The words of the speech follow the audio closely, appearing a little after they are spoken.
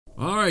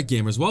Alright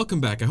gamers, welcome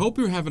back. I hope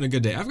you're having a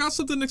good day. I've got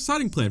something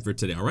exciting planned for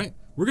today, alright?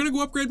 We're gonna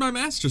go upgrade my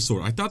master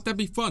sword. I thought that'd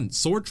be fun.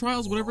 Sword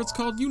trials, whatever it's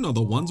called, you know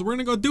the ones. We're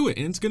gonna go do it,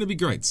 and it's gonna be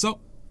great. So,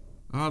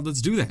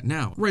 let's do that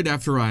now. Right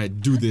after I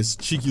do this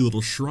cheeky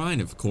little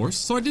shrine, of course.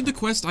 So I did the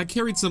quest, I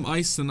carried some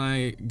ice, and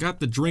I got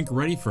the drink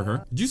ready for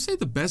her. Did you say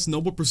the best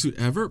noble pursuit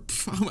ever?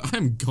 Pff,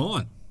 I'm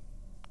gone.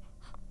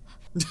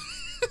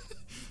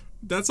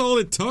 That's all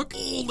it took?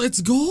 Oh,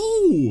 let's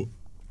go!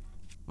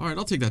 Alright,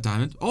 I'll take that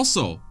diamond.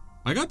 Also,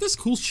 I got this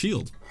cool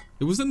shield.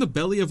 It was in the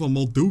belly of a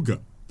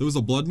Molduga. There was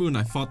a blood moon and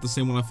I fought the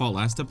same one I fought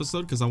last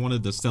episode because I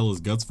wanted to sell his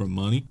guts for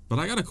money. But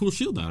I got a cool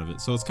shield out of it,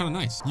 so it's kind of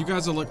nice. You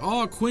guys are like,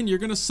 oh, Quinn, you're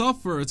gonna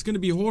suffer. It's gonna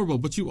be horrible.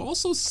 But you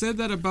also said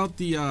that about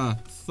the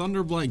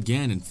Thunderblight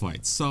Ganon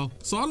fight. So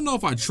I don't know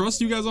if I trust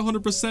you guys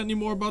 100%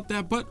 anymore about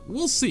that, but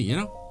we'll see, you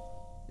know?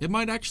 It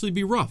might actually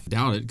be rough.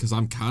 Doubt it, because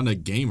I'm kind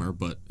of gamer,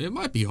 but it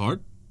might be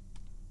hard.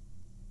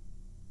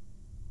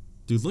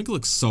 Dude, Link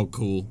looks so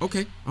cool.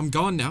 Okay, I'm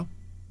gone now.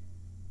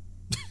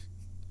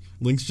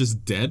 Link's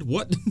just dead?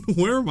 What?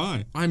 Where am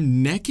I?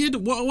 I'm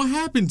naked? What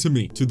happened to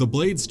me? To the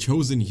Blade's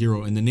chosen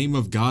hero, in the name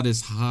of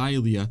Goddess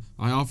Hylia,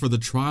 I offer the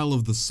trial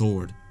of the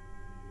sword.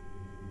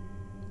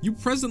 You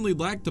presently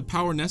lack the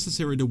power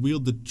necessary to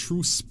wield the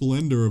true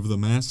splendor of the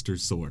Master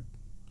Sword.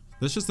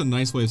 That's just a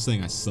nice way of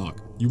saying I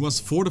suck. You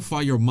must fortify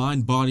your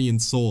mind, body,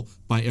 and soul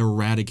by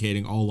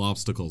eradicating all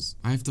obstacles.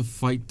 I have to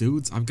fight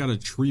dudes? I've got a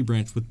tree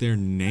branch with their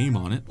name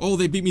on it. Oh,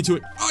 they beat me to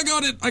it. I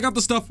got it! I got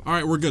the stuff!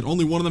 Alright, we're good.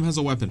 Only one of them has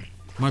a weapon.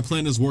 My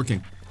plan is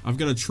working. I've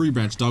got a tree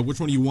branch, dog. Which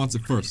one of you wants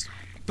it first?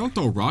 Don't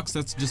throw rocks,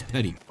 that's just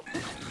petty.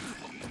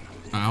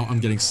 Ow, I'm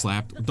getting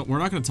slapped. We're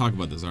not gonna talk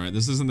about this, alright?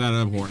 This isn't that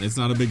important. It's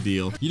not a big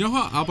deal. You know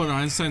how Albert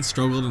Einstein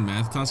struggled in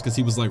math class because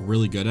he was like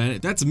really good at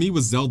it? That's me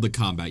with Zelda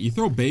combat. You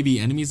throw baby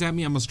enemies at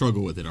me, I'm gonna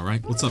struggle with it,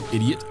 alright? What's up,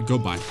 idiot? Go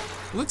by.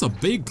 Well, that's a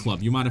big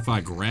club. You mind if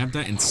I grab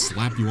that and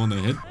slap you on the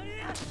head?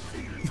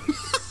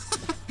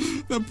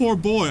 That poor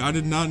boy, I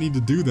did not need to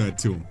do that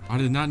to him. I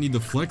did not need to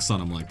flex on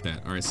him like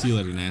that. Alright, see you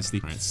later, nasty.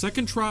 Alright,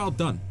 second trial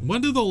done.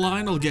 When did the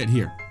Lionel get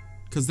here?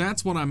 Because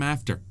that's what I'm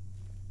after.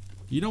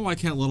 You know I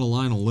can't let a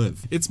Lionel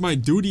live. It's my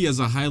duty as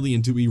a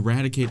Hylian to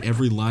eradicate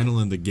every Lionel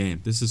in the game.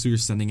 This is who you're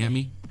sending at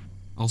me?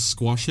 I'll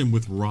squash him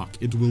with rock.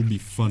 It will be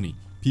funny.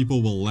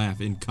 People will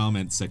laugh in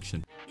comment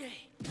section.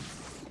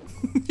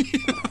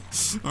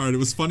 Alright, it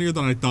was funnier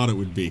than I thought it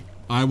would be.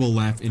 I will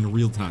laugh in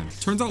real time.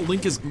 Turns out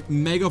Link is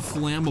mega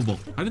flammable.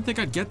 I didn't think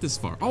I'd get this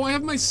far. Oh, I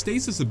have my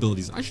stasis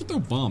abilities. I should throw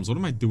bombs. What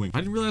am I doing? I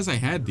didn't realize I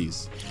had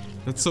these.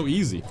 That's so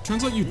easy.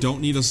 Turns out you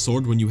don't need a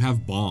sword when you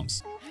have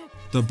bombs.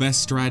 The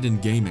best strat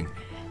in gaming.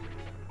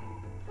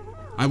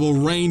 I will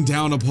rain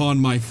down upon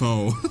my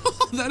foe.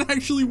 That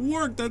actually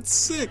worked. That's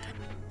sick.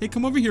 Hey,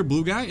 come over here,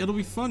 blue guy. It'll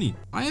be funny.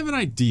 I have an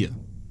idea,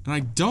 and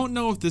I don't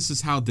know if this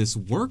is how this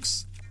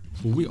works,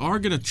 but we are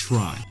gonna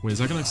try. Wait, is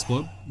that gonna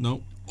explode?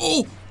 No.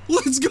 Oh,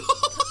 let's go.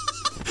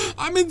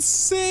 I'm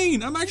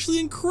insane. I'm actually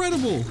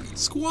incredible.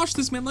 Squash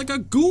this man like a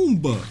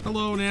Goomba.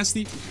 Hello,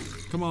 nasty.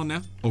 Come on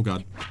now. Oh,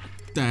 God.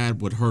 That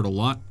would hurt a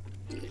lot.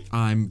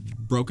 I'm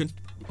broken.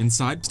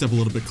 Inside, step a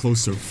little bit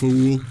closer,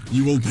 fool.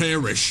 You will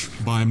perish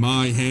by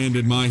my hand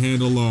and my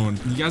hand alone.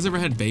 You guys ever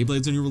had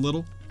Beyblades when you were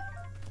little?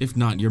 If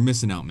not, you're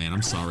missing out, man.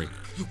 I'm sorry.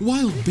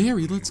 Wild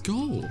berry, let's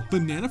go.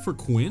 Banana for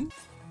Quinn?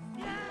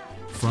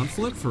 Front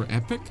flip for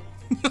epic?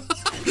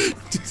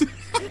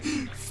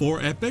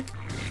 For epic?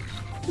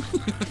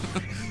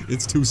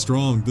 It's too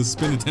strong. The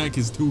spin attack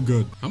is too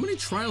good. How many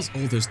trials?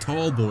 Oh, there's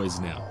tall boys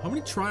now. How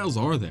many trials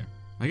are there?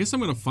 I guess I'm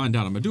gonna find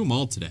out. I'm gonna do them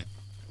all today.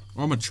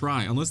 Or I'm gonna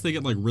try, unless they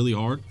get like really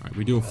hard. Alright,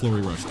 we do a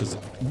flurry rush, because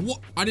what?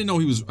 I didn't know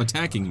he was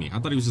attacking me. I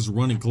thought he was just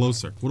running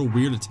closer. What a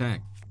weird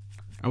attack.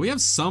 Alright, we have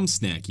some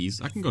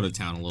snackies. I can go to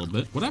town a little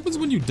bit. What happens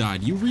when you die?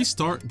 Do you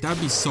restart?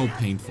 That'd be so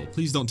painful.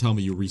 Please don't tell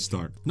me you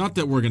restart. Not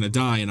that we're gonna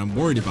die, and I'm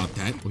worried about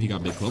that. Oh, he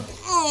got big club.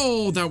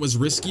 Oh, that was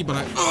risky,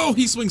 but oh,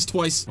 he swings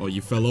twice. Oh,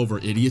 you fell over,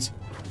 idiot.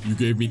 You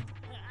gave me...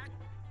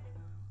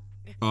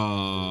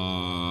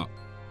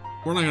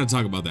 We're not gonna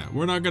talk about that.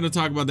 We're not gonna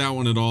talk about that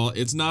one at all.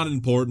 It's not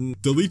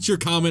important. Delete your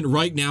comment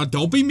right now.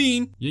 Don't be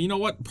mean. You know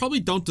what?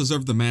 Probably don't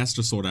deserve the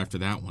Master Sword after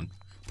that one.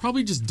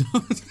 Probably just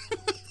don't.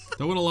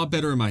 That went a lot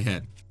better in my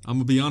head. I'm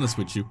gonna be honest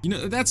with you. You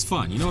know, that's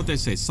fine. You know what they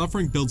say.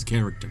 Suffering builds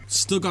character.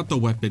 Still got the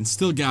weapon.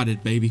 Still got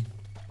it, baby.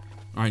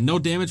 Alright, no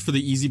damage for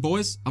the easy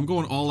boys. I'm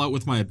going all out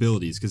with my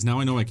abilities, because now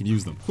I know I can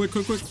use them. Quick,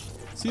 quick, quick.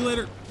 See you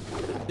later.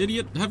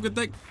 Idiot. Have a good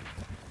day.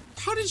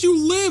 How did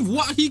you live?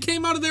 What? He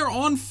came out of there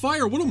on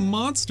fire. What a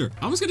monster.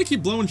 I'm just gonna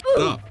keep blowing shit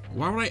up.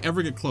 Why would I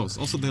ever get close?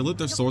 Also, they lit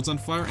their swords on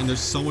fire and they're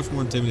so much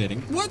more intimidating.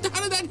 What?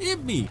 How did that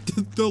hit me?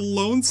 The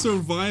lone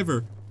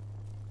survivor.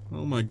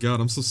 Oh my God,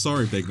 I'm so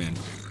sorry, big man.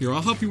 Here,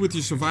 I'll help you with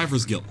your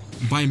survivor's guilt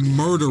by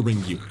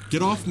murdering you.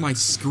 Get off my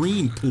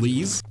screen,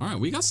 please. All right,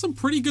 we got some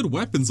pretty good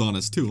weapons on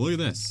us too. Look at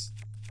this.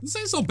 This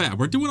ain't so bad.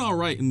 We're doing all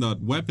right in the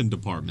weapon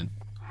department.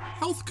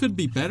 Health could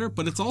be better,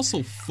 but it's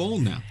also full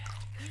now.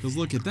 Because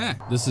look at that.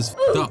 This is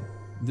f***ed up.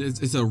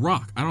 It's a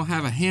rock. I don't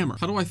have a hammer.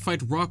 How do I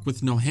fight rock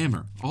with no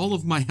hammer? All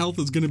of my health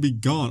is gonna be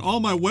gone. All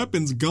my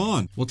weapons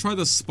gone. We'll try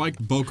the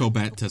spiked Boko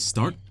Bat to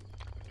start.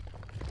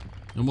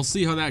 And we'll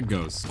see how that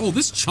goes. Oh,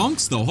 this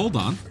chunks though, hold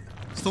on.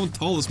 Stone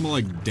tallest, more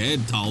like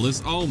dead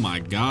tallest. Oh my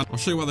god. I'll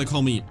show you why they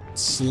call me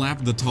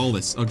slap the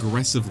tallest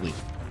aggressively.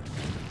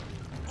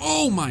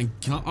 Oh my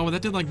god. Oh,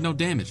 that did like no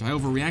damage. I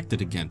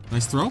overreacted again.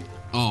 Nice throw.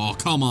 Oh,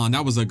 come on.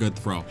 That was a good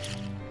throw.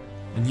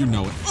 And you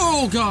know it.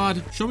 Oh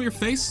god. Show me your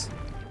face.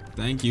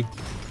 Thank you.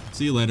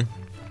 See you later.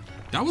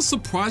 That was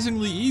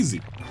surprisingly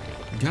easy.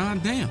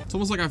 God damn. It's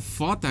almost like I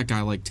fought that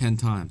guy like 10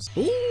 times.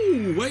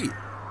 Oh, wait.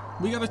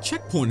 We got a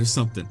checkpoint or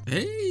something.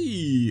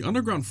 Hey,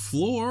 underground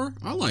floor.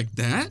 I like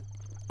that.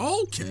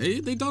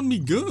 Okay, they done me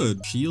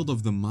good. Shield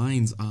of the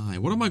Mind's Eye.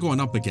 What am I going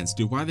up against,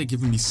 dude? Why are they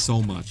giving me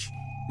so much?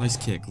 Nice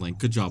kick, Link.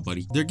 Good job,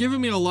 buddy. They're giving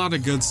me a lot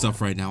of good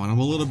stuff right now, and I'm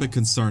a little bit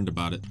concerned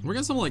about it. We're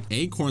getting some, like,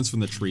 acorns from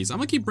the trees. I'm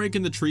gonna keep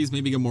breaking the trees,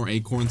 maybe get more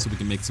acorns so we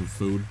can make some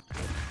food.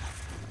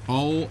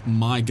 Oh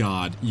my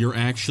god. You're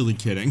actually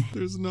kidding.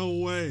 There's no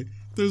way.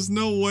 There's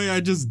no way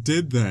I just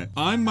did that.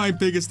 I'm my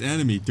biggest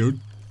enemy, dude.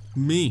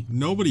 Me.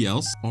 Nobody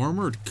else.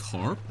 Armored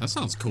carp? That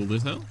sounds cool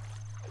as hell.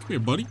 Come here,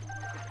 buddy.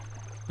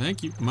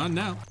 Thank you. Come on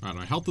now. Alright,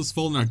 our health is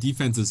full and our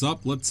defense is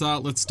up. Let's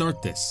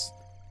start this.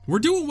 We're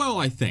doing well,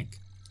 I think.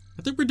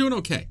 I think we're doing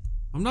okay.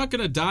 I'm not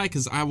gonna die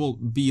because I will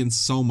be in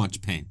so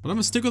much pain. But I'm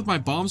gonna stick with my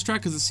bomb strat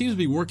because it seems to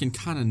be working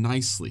kind of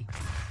nicely.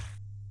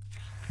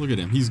 Look at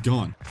him. He's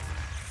gone.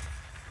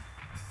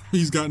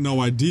 He's got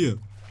no idea.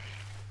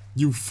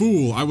 You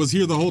fool. I was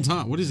here the whole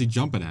time. What is he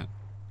jumping at?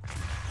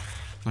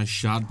 Nice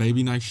shot,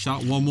 baby. Nice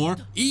shot. One more.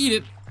 Eat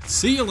it.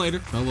 See you later,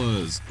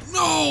 fellas.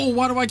 No!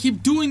 Why do I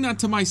keep doing that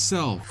to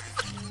myself?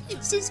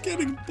 He's just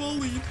getting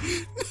bullied.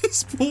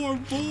 This poor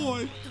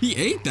boy. He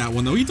ate that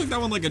one, though. He took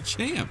that one like a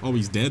champ. Oh,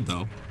 he's dead,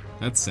 though.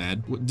 That's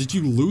sad. What, did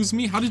you lose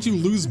me? How did you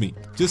lose me?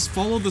 Just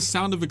follow the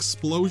sound of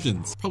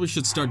explosions. Probably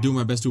should start doing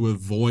my best to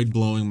avoid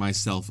blowing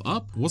myself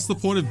up. What's the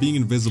point of being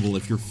invisible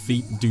if your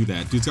feet do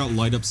that? Dude's got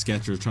light up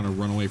Skechers trying to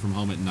run away from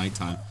home at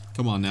nighttime.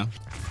 Come on now.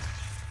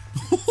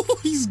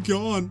 He's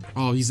gone.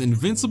 Oh, he's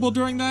invincible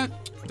during that?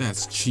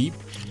 That's cheap.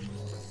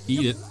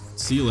 Eat it.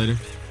 See you later.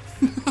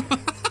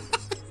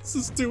 This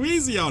is too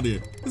easy out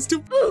here. It's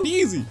too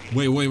easy.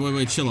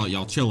 Wait. Chill out,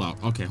 y'all. Chill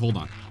out. Okay, hold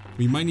on.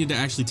 We might need to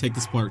actually take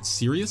this part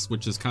serious,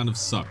 which is kind of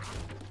suck.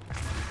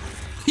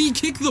 He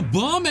kicked the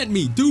bomb at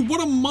me. Dude,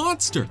 what a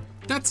monster.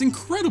 That's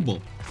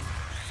incredible.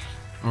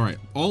 All right,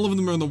 all of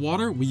them are in the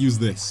water. We use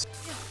this.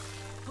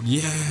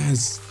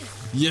 Yes.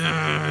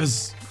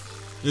 Yes.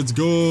 It's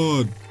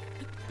good.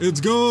 It's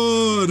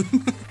good.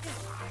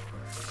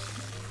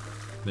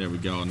 There we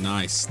go.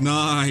 Nice.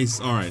 Nice.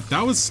 All right,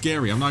 that was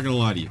scary. I'm not gonna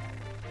lie to you.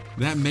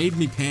 That made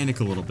me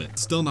panic a little bit.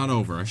 Still not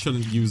over. I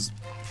shouldn't use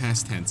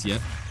past tense yet.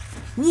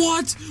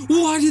 What?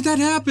 Why did that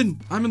happen?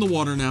 I'm in the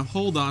water now.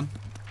 Hold on.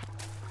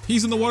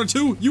 He's in the water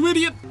too. You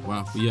idiot.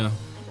 Wow.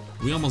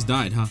 We almost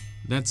died, huh?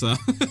 That's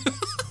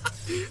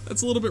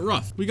that's a little bit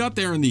rough. We got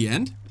there in the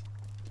end.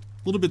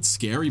 A little bit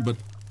scary, but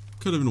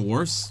could have been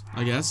worse,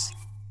 I guess.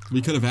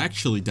 We could have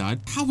actually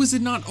died. How is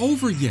it not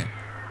over yet?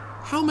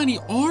 How many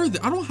are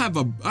there? I don't have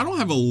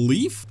a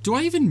leaf. Do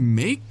I even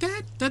make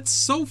that? That's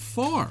so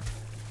far.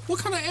 What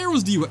kind of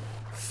arrows do you have?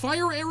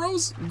 Fire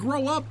arrows?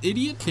 Grow up,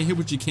 idiot. Can't hit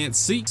what you can't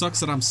see. Sucks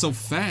that I'm so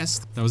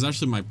fast. That was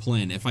actually my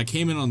plan. If I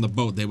came in on the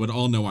boat, they would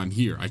all know I'm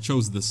here. I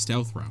chose the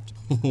stealth route.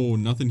 Oh,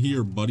 nothing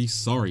here, buddy.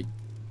 Sorry.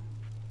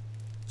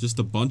 Just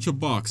a bunch of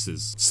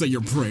boxes. Say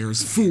your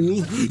prayers,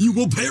 fool. You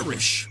will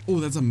perish. Oh,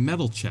 that's a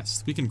metal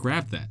chest. We can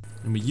grab that.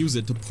 And we use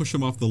it to push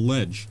him off the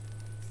ledge.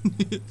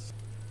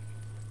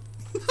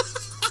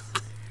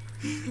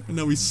 And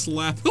now we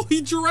slap. Oh,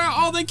 he drowned.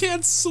 Oh, they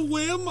can't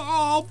swim.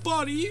 Oh,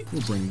 buddy.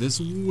 We'll bring this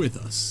with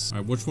us. All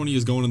right, which one of you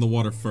is going in the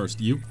water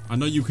first? You? I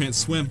know you can't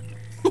swim.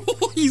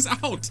 He's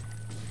out.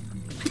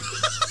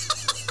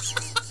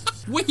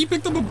 Wait, he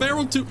picked up a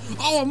barrel too.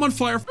 Oh, I'm on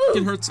fire.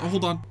 It hurts. Oh,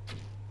 hold on.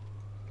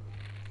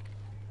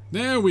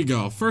 There we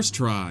go. First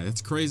try.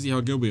 That's crazy how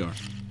good we are.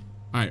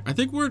 All right, I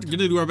think we're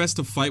gonna do our best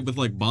to fight with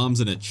like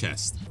bombs in a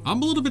chest.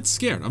 I'm a little bit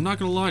scared. I'm not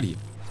gonna lie to you.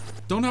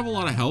 Don't have a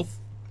lot of health.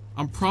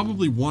 I'm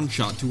probably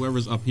one-shot to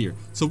whoever's up here.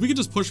 So if we could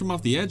just push him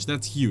off the edge,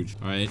 that's huge.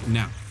 All right,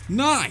 now.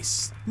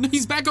 Nice! No,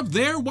 he's back up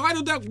there? Why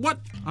did that, what?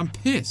 I'm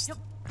pissed.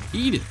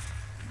 Eat it.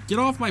 Get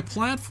off my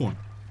platform.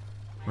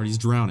 All right, he's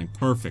drowning.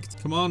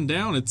 Perfect. Come on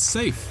down, it's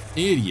safe.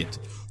 Idiot.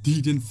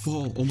 He didn't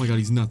fall. Oh my god,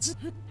 he's nuts.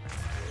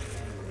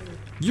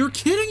 You're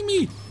kidding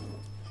me!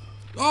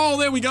 Oh,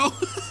 there we go.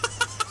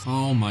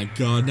 Oh my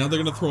god, now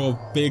they're gonna throw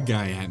a big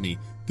guy at me.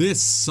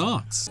 This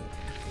sucks.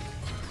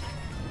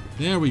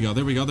 There we go,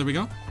 there we go, there we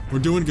go. We're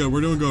doing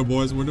good,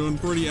 boys. We're doing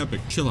pretty epic.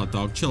 Chill out,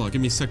 dog, chill out.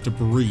 Give me a sec to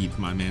breathe,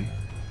 my man.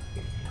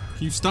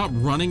 Can you stop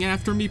running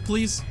after me,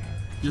 please?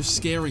 You're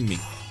scaring me.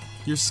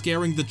 You're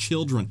scaring the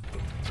children.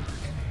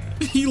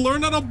 He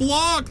learned how to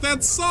block!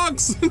 That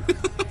sucks!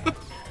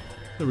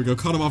 There we go,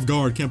 caught him off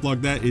guard. Can't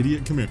block that,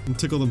 idiot. Come here, and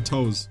tickle them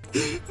toes.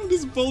 I'm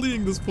just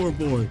bullying this poor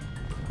boy.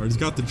 Alright, he's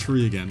got the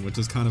tree again, which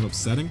is kind of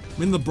upsetting. I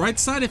mean, the bright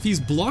side, if he's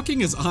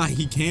blocking his eye,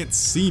 he can't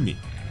see me.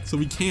 So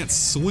he can't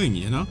swing,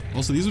 you know?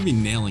 Also, these would be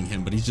nailing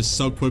him, but he's just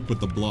so quick with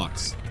the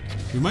blocks.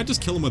 We might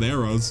just kill him with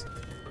arrows.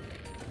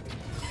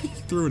 He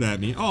threw it at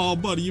me. Oh,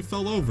 buddy, you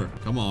fell over.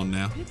 Come on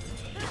now.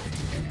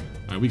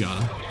 Alright, we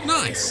got him.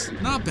 Nice!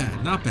 Not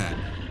bad, not bad.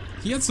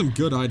 He had some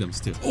good items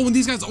too. Oh, and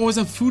these guys always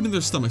have food in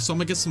their stomach, so I'm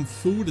gonna get some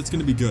food. It's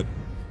gonna be good.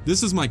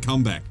 This is my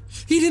comeback.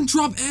 He didn't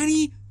drop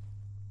any!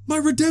 My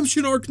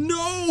redemption arc,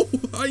 no!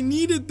 I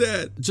needed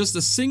that! Just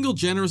a single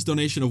generous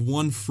donation of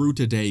 1 fruit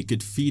a day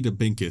could feed a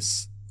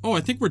Binkus. Oh,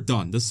 I think we're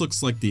done. This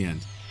looks like the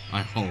end.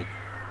 I hope.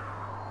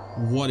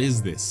 What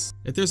is this?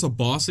 If there's a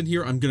boss in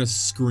here, I'm gonna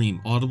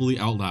scream audibly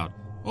out loud.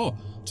 Oh,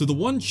 to the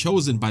one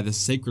chosen by the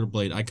Sacred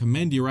Blade, I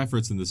commend your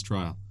efforts in this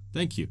trial.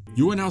 Thank you.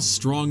 You are now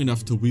strong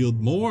enough to wield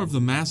more of the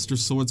Master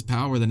Sword's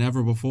power than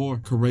ever before.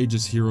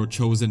 Courageous hero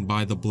chosen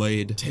by the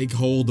blade. Take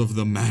hold of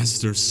the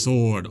Master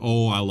Sword.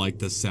 Oh, I like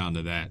the sound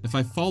of that. If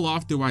I fall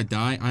off, do I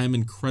die? I am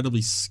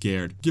incredibly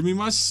scared. Give me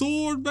my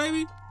sword,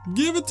 baby.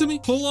 Give it to me.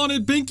 Pull on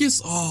it,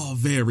 Binkus. Oh,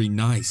 very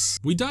nice.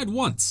 We died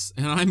once,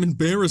 and I'm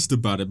embarrassed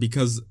about it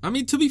because, I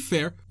mean, to be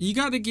fair, you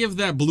gotta give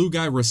that blue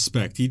guy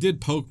respect. He did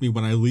poke me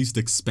when I least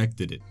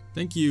expected it.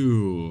 Thank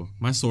you.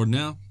 My sword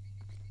now.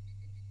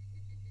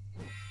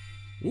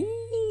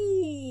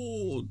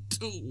 Ooh,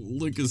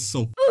 Link is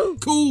so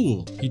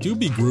cool. He do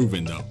be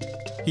grooving though.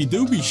 He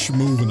do be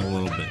schmooving a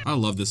little bit. I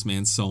love this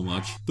man so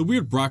much. The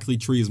weird broccoli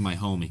tree is my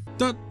homie.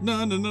 Da,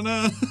 na, na, na,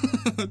 na.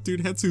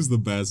 Dude, Hetsu's the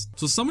best.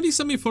 So somebody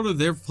sent me a photo of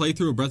their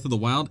playthrough of Breath of the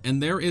Wild,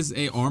 and there is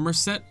a armor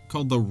set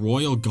called the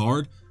Royal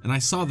Guard, and I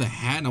saw the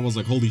hat and I was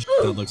like, holy shit,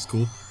 that looks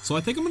cool. So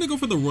I think I'm gonna go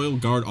for the Royal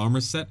Guard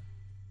armor set.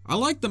 I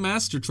like the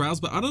Master Trials,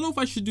 but I don't know if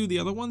I should do the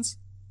other ones.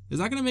 Is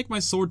that gonna make my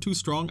sword too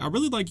strong? I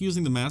really like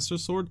using the Master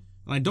Sword,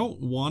 and I don't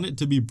want it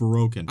to be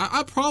broken.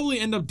 I'll probably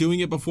end up doing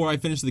it before I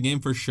finish the game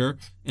for sure,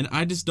 and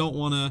I just don't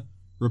want to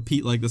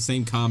repeat like the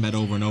same combat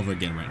over and over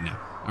again right now.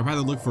 I'd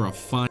rather look for a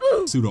fine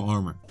suit of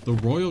armor. The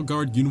Royal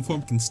Guard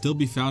uniform can still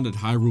be found at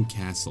Hyrule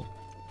Castle.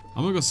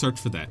 I'm gonna go search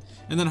for that.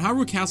 And then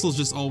Hyrule Castle is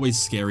just always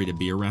scary to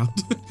be around,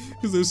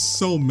 because there's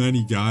so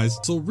many guys.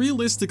 So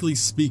realistically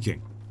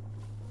speaking,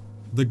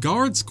 the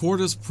guards'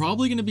 quarters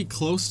probably gonna be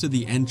close to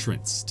the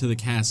entrance to the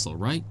castle,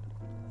 right?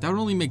 That would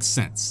only make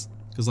sense.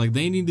 Because, like,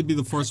 they need to be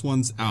the first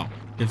ones out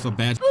if a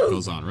bad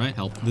goes on, right?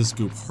 Help, this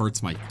goop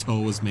hurts my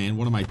toes, man.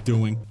 What am I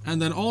doing?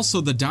 And then also,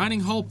 the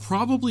dining hall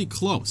probably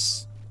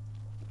close.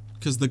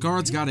 Because the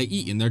guards gotta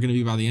eat, and they're gonna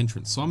be by the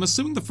entrance. So I'm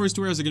assuming the first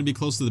 2 areas are gonna be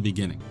close to the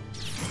beginning.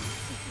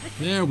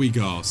 There we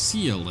go.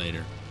 See ya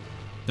later.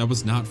 That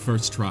was not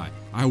first try.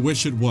 I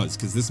wish it was,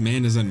 because this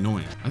man is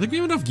annoying. I think we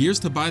have enough gears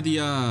to buy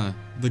the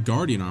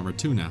Guardian armor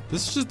too now.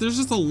 There's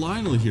just a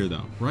Lionel here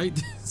though, right?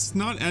 It's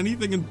not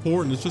anything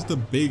important, it's just a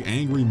big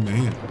angry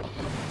man.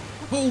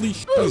 Holy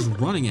shit, he's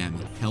running at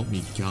me. Help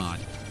me, God.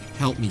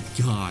 Help me,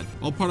 God.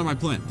 All part of my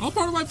plan. All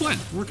part of my plan.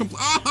 We're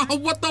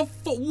what the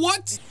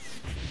what?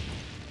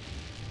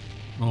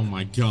 Oh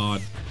my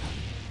God.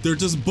 They're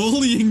just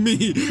bullying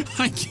me.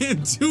 I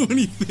can't do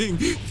anything.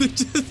 They're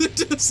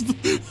just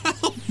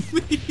help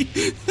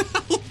me.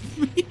 Help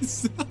me,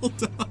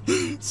 Zelda.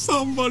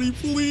 Somebody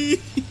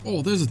please.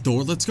 Oh, there's a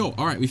door. Let's go.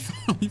 All right, we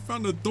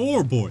found a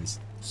door, boys.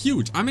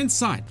 Huge. I'm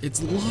inside.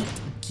 It's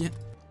locked again.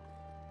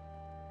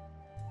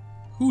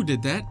 Who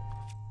did that?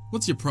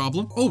 What's your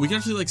problem? Oh, we can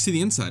actually like see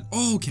the inside.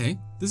 Oh, okay.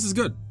 This is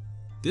good.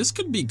 This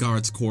could be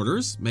guards'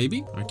 quarters,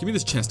 maybe. All right, give me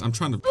this chest. I'm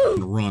trying to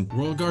run.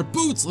 Royal Guard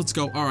boots. Let's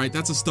go. All right,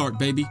 that's a start,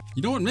 baby.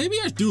 You know what? Maybe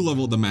I do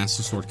level the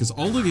Master Sword because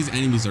all of these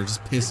enemies are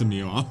just pissing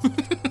me off.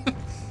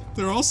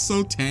 They're all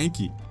so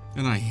tanky,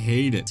 and I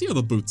hate it. See how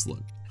the boots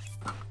look.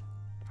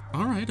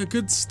 All right, a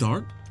good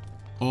start.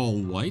 All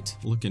white,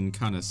 looking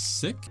kind of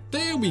sick.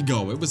 There we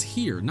go. It was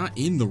here, not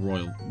in the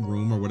royal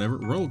room or whatever.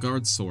 Royal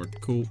Guard sword.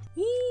 Cool.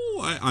 Ooh.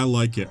 I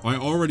like it. I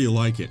already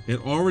like it.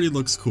 It already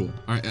looks cool.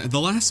 All right,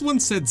 the last one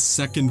said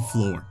 2nd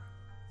floor.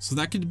 So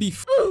that could be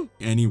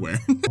anywhere.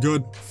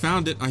 Good.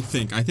 Found it, I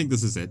think. I think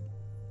this is it.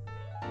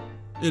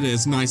 It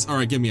is. Nice. All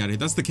right, get me out of here.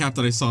 That's the cap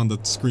that I saw in the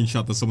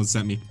screenshot that someone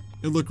sent me.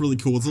 It looked really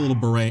cool. It's a little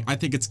beret. I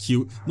think it's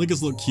cute.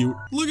 Linkus look cute.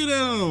 Look at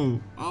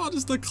him. Oh,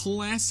 just a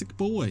classic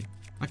boy.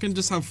 I can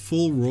just have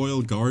full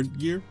Royal Guard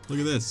gear. Look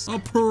at this. A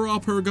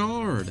proper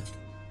guard.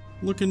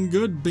 Looking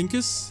good,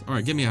 Binkus. All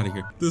right, get me out of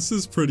here. This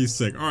is pretty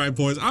sick. All right,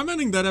 boys, I'm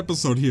ending that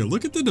episode here.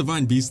 Look at the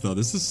Divine Beast, though.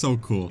 This is so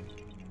cool.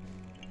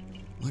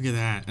 Look at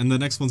that. And the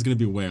next one's gonna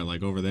be where?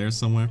 Like over there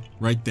somewhere?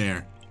 Right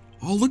there.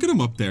 Oh, look at him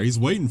up there. He's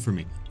waiting for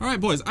me. All right,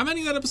 boys, I'm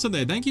ending that episode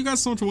there. Thank you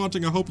guys so much for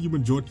watching. I hope you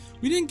enjoyed.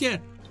 We didn't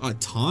get a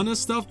ton of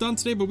stuff done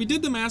today, but we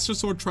did the Master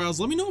Sword trials.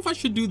 Let me know if I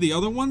should do the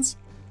other ones.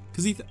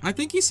 Because I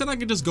think he said I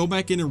could just go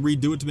back in and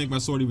redo it to make my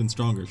sword even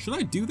stronger. Should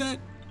I do that?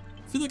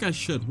 I feel like I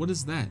should. What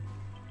is that?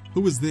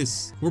 Who is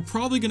this? We're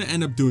probably gonna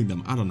end up doing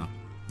them. I don't know.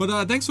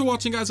 But thanks for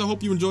watching, guys. I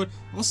hope you enjoyed.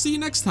 I'll see you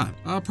next time.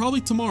 Probably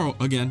tomorrow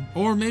again.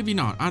 Or maybe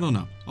not. I don't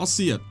know. I'll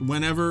see you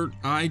whenever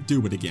I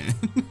do it again.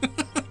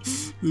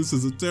 This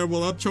is a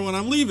terrible outro and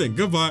I'm leaving.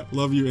 Goodbye.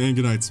 Love you and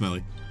good night,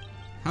 Smelly.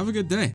 Have a good day.